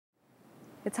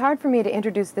It's hard for me to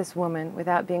introduce this woman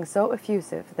without being so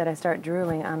effusive that I start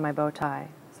drooling on my bow tie.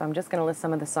 So I'm just going to list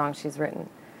some of the songs she's written.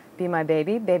 Be My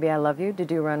Baby, Baby I Love You,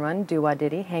 Do Run Run, Do Wah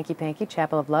Diddy, Hanky Panky,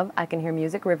 Chapel of Love, I Can Hear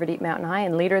Music, River Deep Mountain High,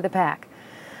 and Leader of the Pack.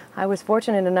 I was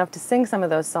fortunate enough to sing some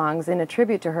of those songs in a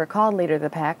tribute to her called Leader of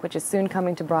the Pack, which is soon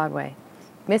coming to Broadway.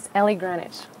 Miss Elle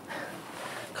Greenwich.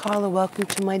 Carla, welcome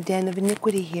to my den of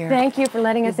iniquity here. Thank you for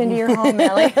letting us into your home,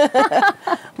 Ellie.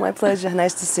 My pleasure.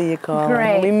 Nice to see you, Carla.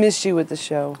 Great. We miss you at the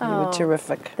show. Oh, you were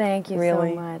terrific. Thank you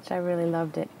really so much. I really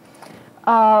loved it.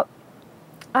 I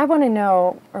want to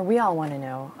know, or we all want to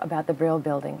know, about the Brill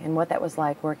Building and what that was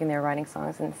like working there writing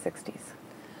songs in the 60s.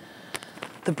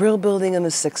 The Brill Building in the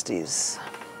 60s.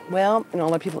 Well, a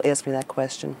lot of people ask me that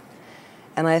question.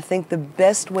 And I think the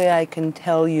best way I can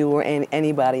tell you or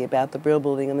anybody about the Brill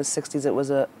Building in the 60s, it was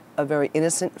a very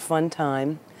innocent, fun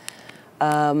time.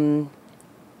 The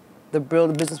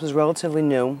business was relatively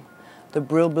new. The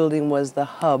Brill Building was the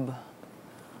hub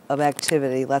of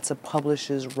activity. Lots of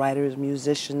publishers, writers,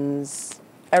 musicians,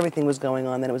 everything was going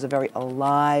on then. It was a very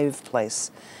alive place.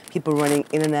 People running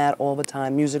in and out all the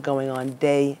time, music going on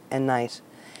day and night.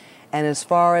 And as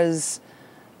far as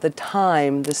the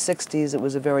time, the 60s, it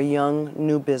was a very young,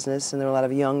 new business, and there were a lot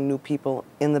of young, new people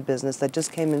in the business that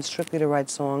just came in strictly to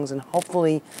write songs and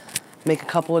hopefully make a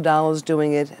couple of dollars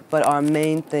doing it, but our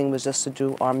main thing was just to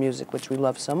do our music, which we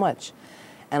love so much.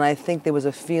 And I think there was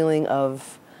a feeling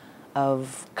of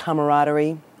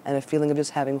camaraderie and a feeling of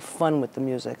just having fun with the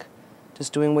music,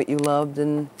 just doing what you loved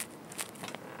and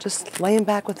just laying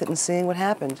back with it and seeing what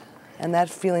happened. And that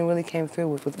feeling really came through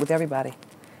with everybody.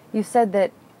 You said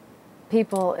that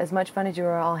people, as much fun as you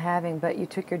were all having, but you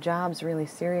took your jobs really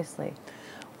seriously.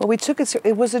 Well, we took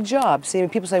it was a job. See,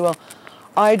 people say, well,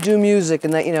 I do music,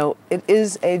 and that, it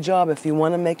is a job. If you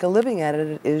want to make a living at it,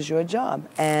 it is your job.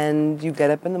 And you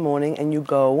get up in the morning and you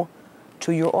go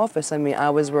to your office. I mean, I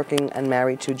was working and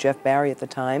married to Jeff Barry at the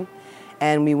time,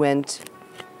 and we went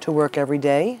to work every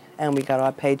day, and we got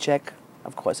our paycheck,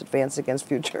 of course, advanced against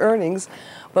future earnings,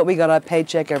 but we got our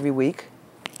paycheck every week,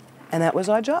 and that was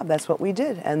our job. That's what we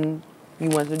did. And you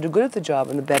wanted to do good at the job,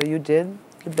 and the better you did,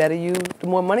 the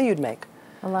more money you'd make,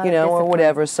 or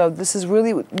whatever. So this is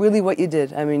really what you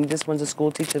did. I mean, this one's a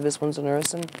school teacher, this one's a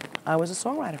nurse, and I was a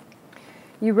songwriter.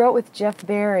 You wrote with Jeff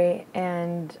Barry,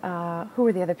 and who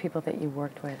were the other people that you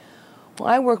worked with? Well,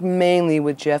 I worked mainly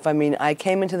with Jeff. I mean, I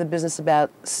came into the business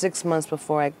about 6 months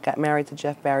before I got married to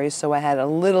Jeff Barry, so I had a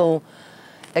little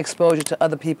exposure to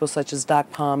other people such as Doc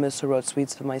Palmas, who wrote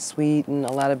Sweets for My Sweet, and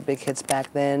a lot of big hits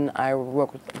back then. I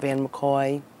worked with Van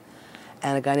McCoy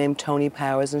and a guy named Tony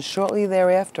Powers, and shortly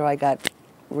thereafter I got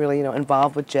really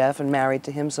involved with Jeff and married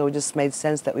to him, so it just made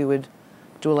sense that we would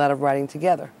do a lot of writing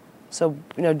together. So,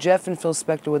 Jeff and Phil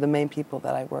Spector were the main people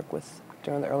that I worked with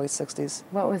during the early 60s.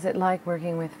 What was it like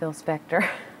working with Phil Spector?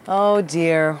 Oh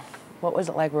dear, what was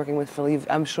it like working with Phil?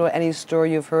 I'm sure any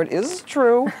story you've heard is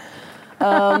true.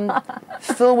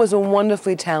 Phil was a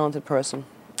wonderfully talented person.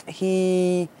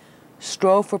 He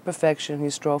strove for perfection, he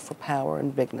strove for power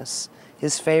and bigness.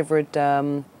 His favorite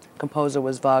composer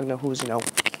was Wagner, who's,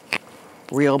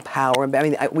 real power. I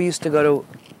mean, we used to go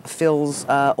to Phil's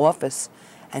office,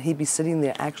 and he'd be sitting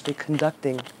there actually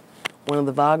conducting one of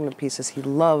the Wagner pieces. He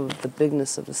loved the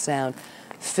bigness of the sound.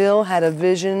 Phil had a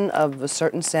vision of a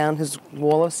certain sound, his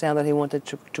wall of sound that he wanted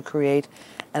to create,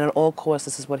 and at all costs,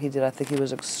 this is what he did. I think he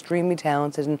was extremely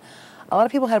talented, and a lot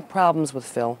of people had problems with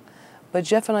Phil, but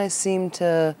Jeff and I seemed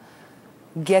to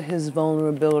get his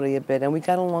vulnerability a bit, and we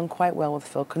got along quite well with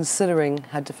Phil, considering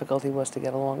how difficult he was to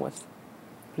get along with.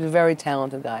 He was a very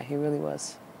talented guy, he really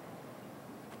was.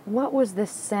 What was the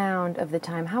sound of the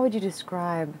time? How would you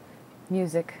describe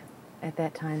music at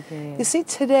that time period? You see,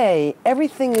 today,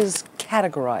 everything is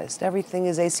categorized. Everything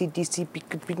is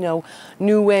AC/DC,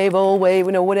 new wave, old wave,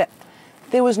 whatever.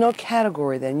 There was no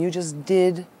category then. You just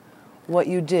did what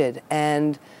you did.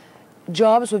 And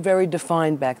jobs were very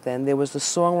defined back then. There was the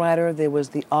songwriter, there was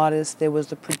the artist, there was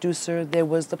the producer, there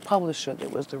was the publisher, there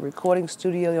was the recording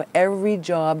studio. Every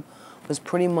job was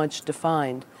pretty much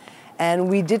defined. And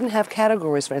we didn't have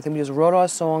categories for anything. We just wrote our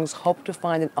songs, hoped to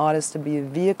find an artist to be a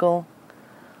vehicle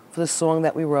for the song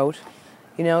that we wrote.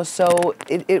 So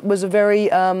it was a very,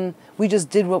 we just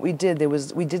did what we did.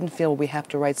 We didn't feel we have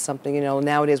to write something,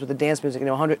 nowadays with the dance music,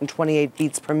 128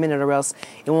 beats per minute, or else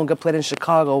it won't get played in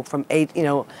Chicago from 8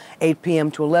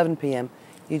 p.m. to 11 p.m.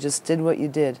 You just did what you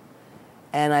did.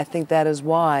 And I think that is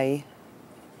why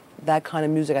that kind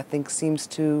of music, I think, seems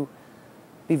to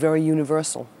be very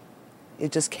universal.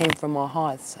 It just came from our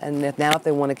hearts. And now if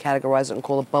they want to categorize it and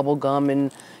call it bubblegum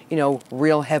and,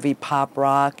 real heavy pop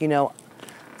rock,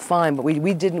 fine. But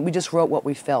we didn't, we just wrote what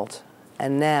we felt.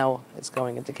 and now it's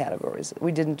going into categories.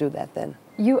 We didn't do that then.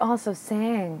 You also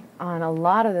sang on a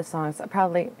lot of the songs.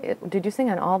 Probably, did you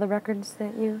sing on all the records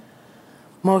that you?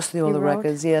 Mostly all You the wrote?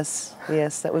 records, yes.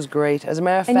 Yes, that was great. As a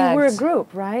matter of And fact... you were a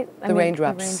group, right? The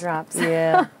Raindrops. The Raindrops.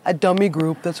 Yeah, a dummy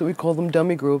group. That's what we call them,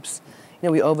 dummy groups. You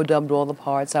know, we overdubbed all the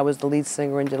parts. I was the lead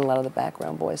singer and did a lot of the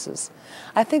background voices.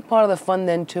 I think part of the fun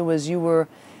then, too, was you were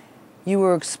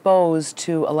exposed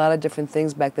to a lot of different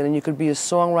things back then. And you could be a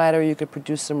songwriter, you could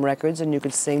produce some records, and you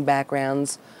could sing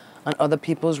backgrounds on other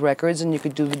people's records, and you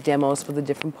could do the demos for the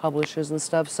different publishers and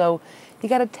stuff. So you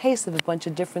got a taste of a bunch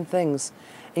of different things.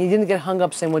 And you didn't get hung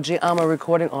up saying, well, gee, I'm a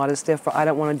recording artist, therefore I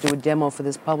don't want to do a demo for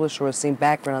this publisher or sing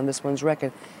background on this one's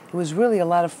record. It was really a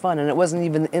lot of fun, and it wasn't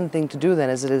even the in thing to do then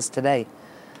as it is today.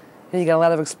 You got a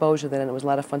lot of exposure then, and it was a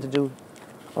lot of fun to do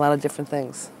a lot of different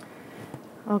things.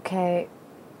 Okay.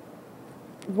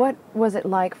 What was it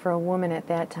like for a woman at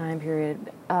that time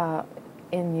period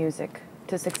in music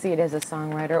to succeed as a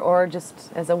songwriter, or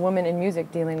just as a woman in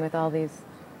music dealing with all these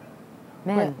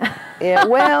men? Yeah,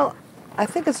 well, I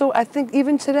think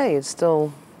even today it's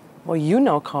still, well, you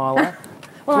know, Carla.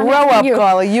 Well, grow up,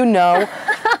 Carla, you know.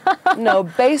 No,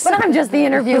 basically. But I'm just the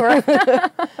interviewer.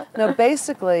 No,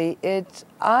 basically,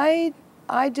 I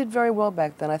did very well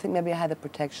back then. I think maybe I had the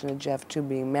protection of Jeff, too,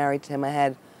 being married to him. I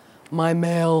had my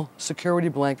male security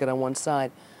blanket on one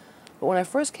side. But when I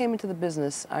first came into the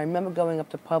business, I remember going up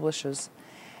to publishers,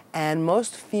 and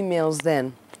most females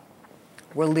then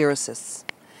were lyricists.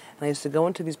 And I used to go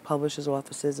into these publishers'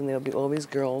 offices, and there would be all these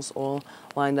girls all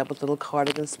lined up with little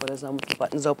cardigan sweaters on with the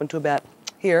buttons open to about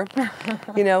here,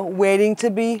 you know, waiting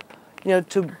to be,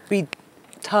 to be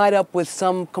tied up with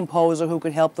some composer who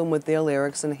could help them with their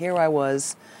lyrics. And here I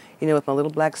was, with my little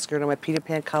black skirt and my Peter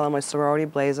Pan collar, my sorority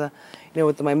blazer,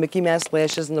 with my Mickey Mouse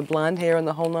lashes and the blonde hair and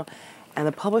the whole and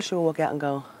the publisher would walk out and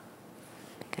go,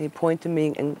 and he'd point to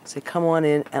me and say, come on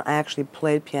in, and I actually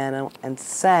played piano and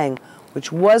sang,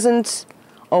 which wasn't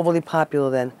overly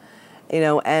popular then,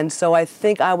 and so I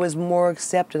think I was more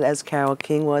accepted as Carole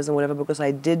King was and whatever, because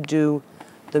I did do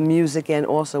the music, and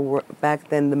also back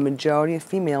then the majority of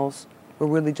females were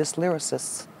really just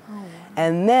lyricists. Oh, wow.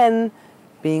 And then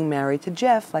being married to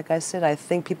Jeff, like I said, I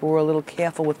think people were a little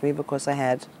careful with me because I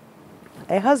had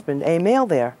a husband, a male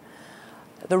there.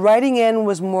 The writing end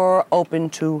was more open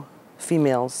to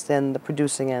females than the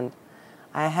producing end.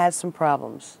 I had some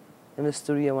problems in the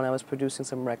studio when I was producing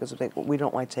some records. Like, we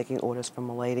don't like taking orders from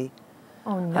a lady.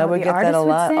 Oh, no, I would get that a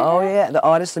lot. Oh, yeah, the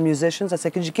artists, the musicians. I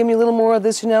said, could you give me a little more of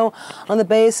this, on the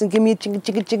bass, and give me a chicka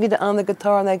chicka chicka on the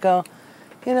guitar? And they go,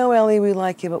 Ellie, we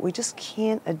like you, but we just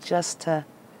can't adjust to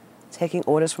taking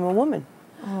orders from a woman.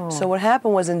 Oh. So what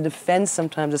happened was, in defense,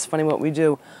 sometimes it's funny what we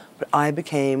do, but I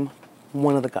became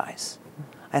one of the guys.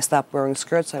 I stopped wearing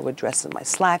skirts. I would dress in my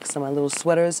slacks and my little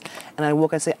sweaters, and I'd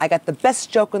walk and say, I got the best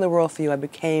joke in the world for you. I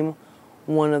became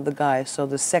one of the guys. So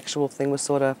the sexual thing was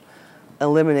sort of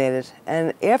eliminated.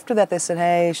 And after that, they said,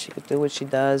 hey, she could do what she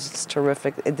does. It's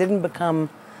terrific. It didn't become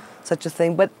such a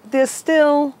thing, but there's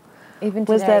still... Even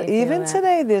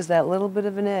today, there's that little bit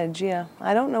of an edge, yeah.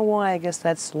 I don't know why. I guess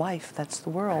that's life. That's the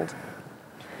world.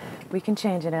 We can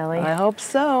change it, Ellie. I hope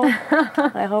so.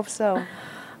 I hope so.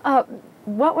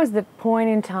 What was the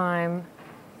point in time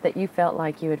that you felt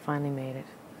like you had finally made it?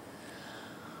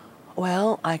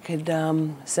 Well, I could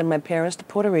send my parents to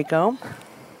Puerto Rico.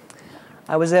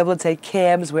 I was able to take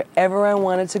cabs wherever I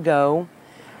wanted to go.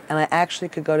 And I actually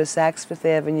could go to Saks Fifth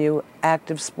Avenue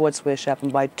Active Sportswear Shop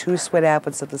and buy 2 sweat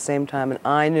outfits at the same time. And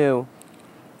I knew.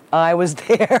 I was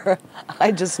there.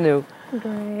 I just knew.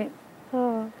 Great.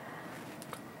 Oh.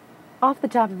 Off the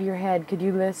top of your head, could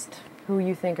you list who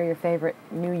you think are your favorite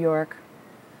New York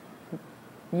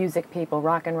music people,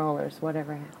 rock and rollers,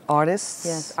 whatever? Artists?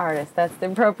 Yes, artists. That's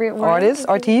the appropriate word. Artists,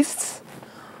 artistes.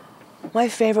 My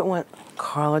favorite one,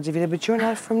 Carla DeVita, but you're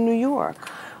not from New York.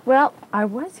 Well, I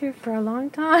was here for a long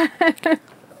time.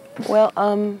 Well,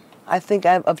 I think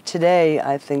of today,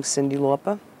 I think Cyndi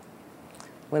Lauper,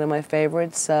 one of my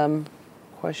favorites. Of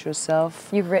course, yourself.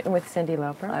 You've written with Cyndi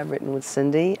Lauper. I've written with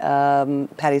Cyndi.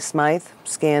 Patti Smythe,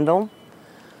 Scandal.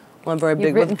 Well, I'm very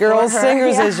big with girl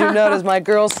singers, as you notice. My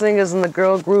girl singers and the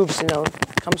girl groups,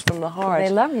 comes from the heart. They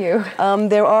love you.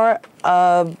 There are,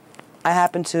 I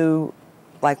happen to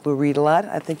like Lou Reed a lot.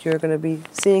 I think you're going to be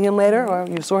seeing him later, or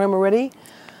you saw him already.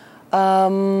 I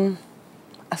don't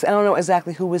know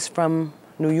exactly who is from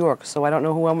New York, so I don't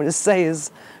know who I'm going to say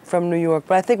is from New York.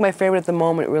 But I think my favorite at the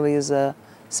moment really is Cyndi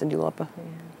Lauper. Yeah.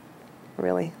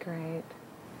 Really. Great.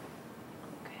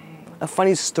 Okay. A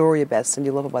funny story about Cyndi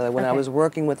Lauper, by the way. When I was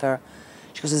working with her,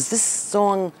 she goes, is this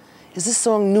song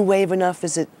new wave enough?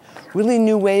 Is it really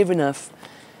new wave enough?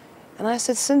 And I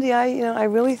said, Cindy, I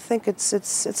really think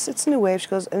it's new wave. She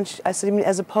goes, I said, you mean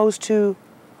as opposed to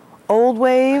old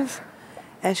wave?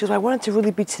 And she goes, I want it to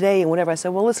really be today and whatever. I said,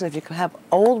 well, listen, if you can have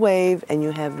old wave and you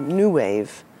have new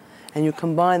wave, and you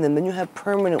combine them, then you have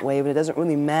permanent wave, and it doesn't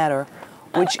really matter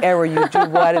which era you do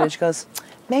what. And she goes,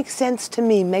 makes sense to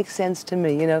me,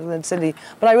 you know, and Cindy.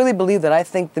 But I really believe that. I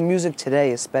think the music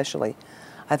today, especially,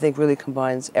 I think really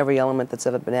combines every element that's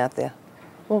ever been out there.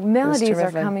 Well, melodies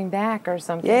are coming back or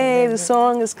something. Yay, the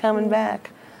song is coming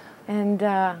back. And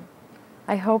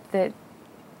I hope that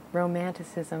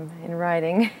romanticism in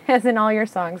writing, as in all your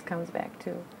songs, comes back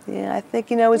too. Yeah, I think,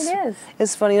 you know,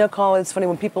 it's funny, you know, Carla, it's funny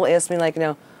when people ask me, like, you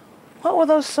know, what were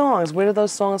those songs? Where did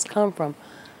those songs come from?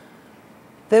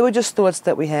 They were just thoughts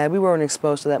that we had. We weren't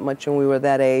exposed to that much when we were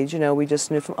that age. You know, we just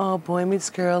knew from, oh, boy meets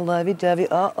girl, lovey-dovey,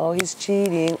 uh-oh, he's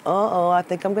cheating, uh-oh, I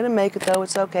think I'm going to make it, though,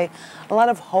 it's okay. A lot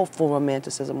of hopeful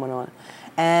romanticism went on,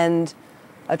 and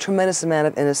a tremendous amount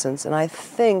of innocence. And I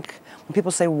think when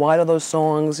people say, why do those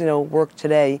songs, you know, work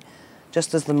today,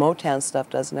 just as the Motown stuff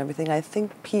does and everything, I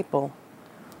think people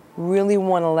really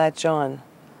want to latch on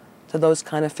to those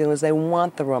kind of feelings. They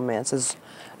want the romance.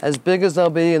 As big as they'll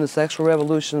be in the sexual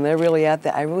revolution, they're really out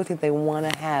there. I really think they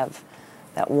want to have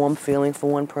that warm feeling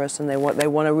for one person. They want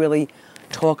to really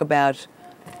talk about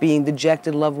being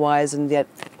dejected love-wise, and yet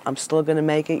I'm still going to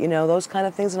make it, you know, those kind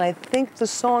of things. And I think the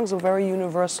songs were very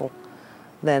universal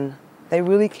then. They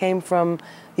really came from,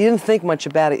 you didn't think much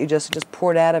about it, you just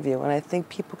poured out of you. And I think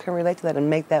people can relate to that and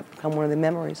make that become one of their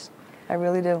memories. I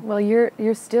really do. Well,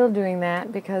 you're still doing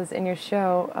that, because in your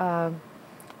show,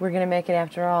 We're Gonna Make It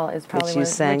After All is probably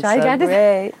which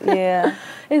great. Yeah.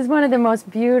 is one of the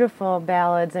most beautiful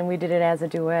ballads, and we did it as a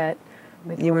duet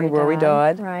with you and Rory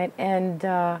Dodd. Right, and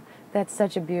that's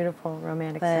such a beautiful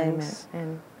romantic sentiment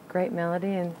and great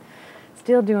melody, and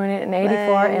still doing it in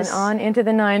 '84 and on into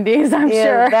the '90s, I'm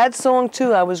sure. That song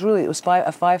too, it was a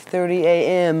 5:30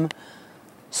 a.m.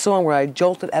 song where I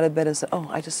jolted out of bed and said, oh,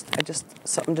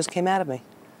 something just came out of me.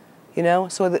 You know,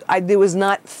 so it was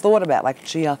not thought about, like,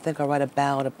 gee, I think I'll write a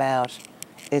ballad about.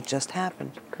 It just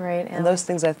happened. Great, and those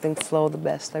things I think flow the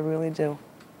best. I really do.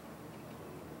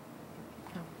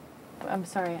 Oh, I'm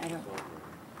sorry, I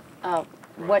don't.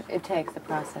 What it takes, the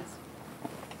process.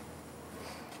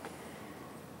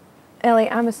 Ellie,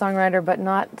 I'm a songwriter, but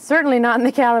certainly not in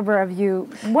the caliber of you.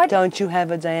 What? Don't you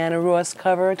have a Diana Ross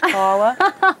cover, Carla?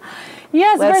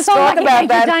 Yes, let's talk about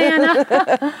that.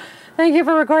 Diana. Thank you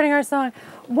for recording our song.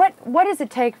 What does it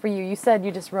take for you? You said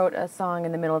you just wrote a song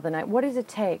in the middle of the night. What does it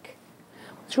take?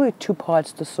 It's really two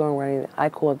parts to songwriting. I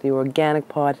call it the organic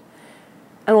part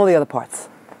and all the other parts,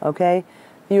 okay?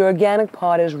 The organic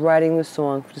part is writing the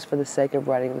song just for the sake of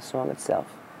writing the song itself.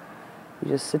 You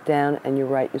just sit down and you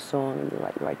write your song, and you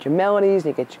write your melodies,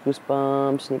 and you get your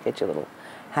goosebumps, and you get your little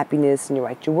happiness, and you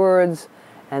write your words,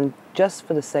 and just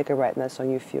for the sake of writing that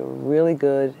song, you feel really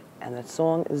good, and that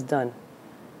song is done.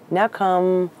 Now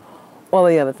come all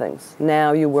the other things.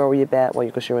 Now you worry about, well,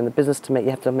 because you're in the business to make,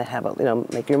 you have to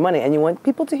make your money, and you want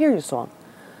people to hear your song.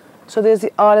 So there's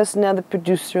the artist, now the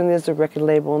producer, and there's the record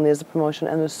label, and there's the promotion,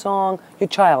 and the song, your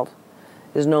child,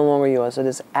 is no longer yours. It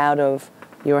is out of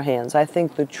your hands. I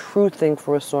think the true thing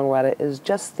for a songwriter is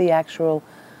just the actual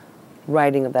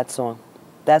writing of that song.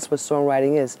 That's what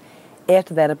songwriting is.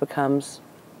 After that, it becomes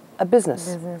a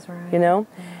business. Right. You know?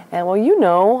 Yeah. And well, you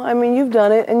know, I mean, you've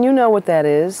done it, and you know what that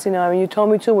is. You know, I mean, you told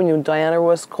me too when Diana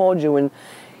Ross called you and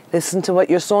listened to what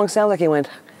your song sounds like. You went,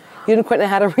 you didn't quite know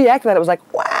how to react to that. It was like,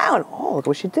 wow, and oh, look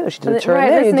what she did. She did a turn right,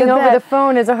 there. Listening over the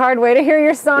phone is a hard way to hear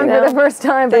your song for the first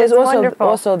time, but it's wonderful.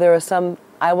 Also, there are some,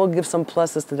 I will give some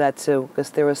pluses to that too,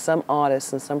 because there are some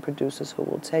artists and some producers who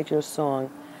will take your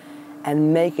song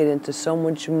and make it into so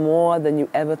much more than you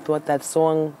ever thought that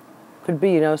song could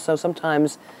be, you know. So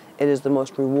sometimes it is the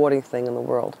most rewarding thing in the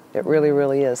world. It really,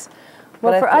 really is.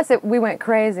 Well, for us, we went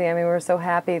crazy. I mean, we were so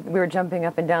happy. We were jumping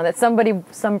up and down that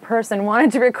some person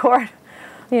wanted to record,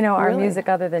 you know, our music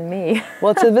other than me.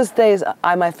 Well, to this day,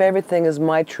 my favorite thing is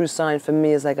my true sign for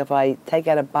me is like if I take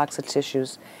out a box of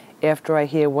tissues after I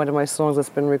hear one of my songs that's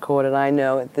been recorded, I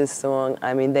know that this song,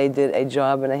 I mean, they did a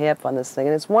job and a half on this thing,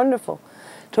 and it's wonderful.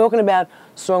 Talking about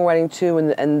songwriting too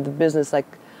and the business, like,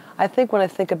 I think when I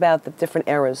think about the different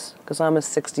eras, because I'm a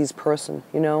 60s person,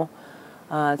 you know,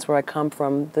 that's where I come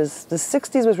from. The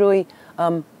 60s was really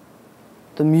the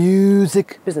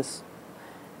music business.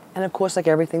 And of course, like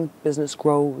everything, business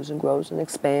grows and grows and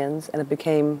expands, and it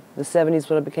became, the 70s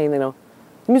what it became, you know,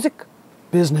 music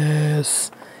business.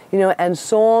 You know, and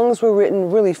songs were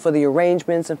written really for the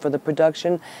arrangements and for the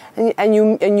production, and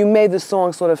you made the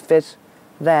song sort of fit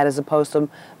that, as opposed to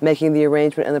making the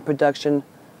arrangement and the production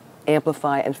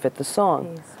amplify and fit the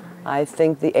song. I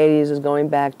think the 80s is going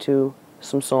back to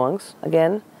some songs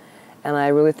again, and I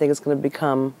really think it's going to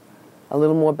become a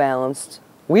little more balanced.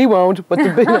 We won't, but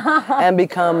and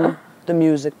become the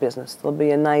music business. There'll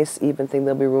be a nice, even thing.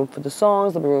 There'll be room for the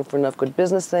songs. There'll be room for enough good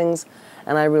business things,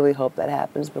 and I really hope that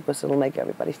happens because it'll make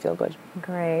everybody feel good.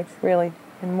 Great. Really.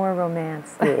 And more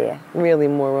romance. Yeah, really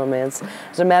more romance.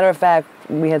 As a matter of fact,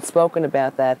 we had spoken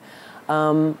about that.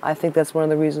 I think that's one of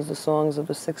the reasons the songs of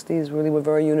the 60s really were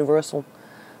very universal,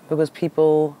 because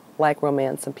people like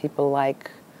romance and people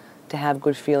like to have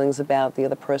good feelings about the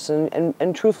other person.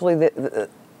 And truthfully,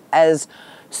 as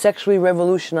sexually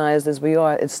revolutionized as we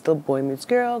are, it's still boy meets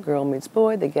girl, girl meets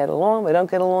boy. They get along, they don't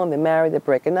get along, they're married, they're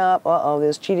breaking up, uh-oh,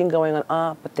 there's cheating going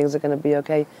on, but things are going to be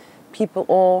okay. People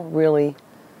all really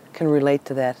can relate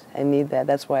to that and need that.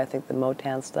 That's why I think the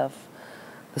Motown stuff,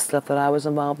 the stuff that I was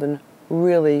involved in,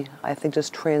 really, I think,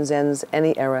 just transcends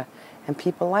any era. And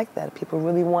people like that. People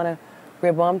really want to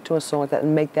grab on to a song like that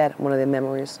and make that one of their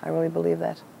memories. I really believe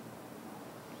that.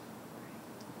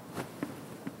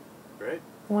 Great.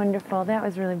 Wonderful. That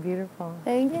was really beautiful.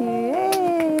 Thank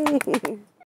you. Yay.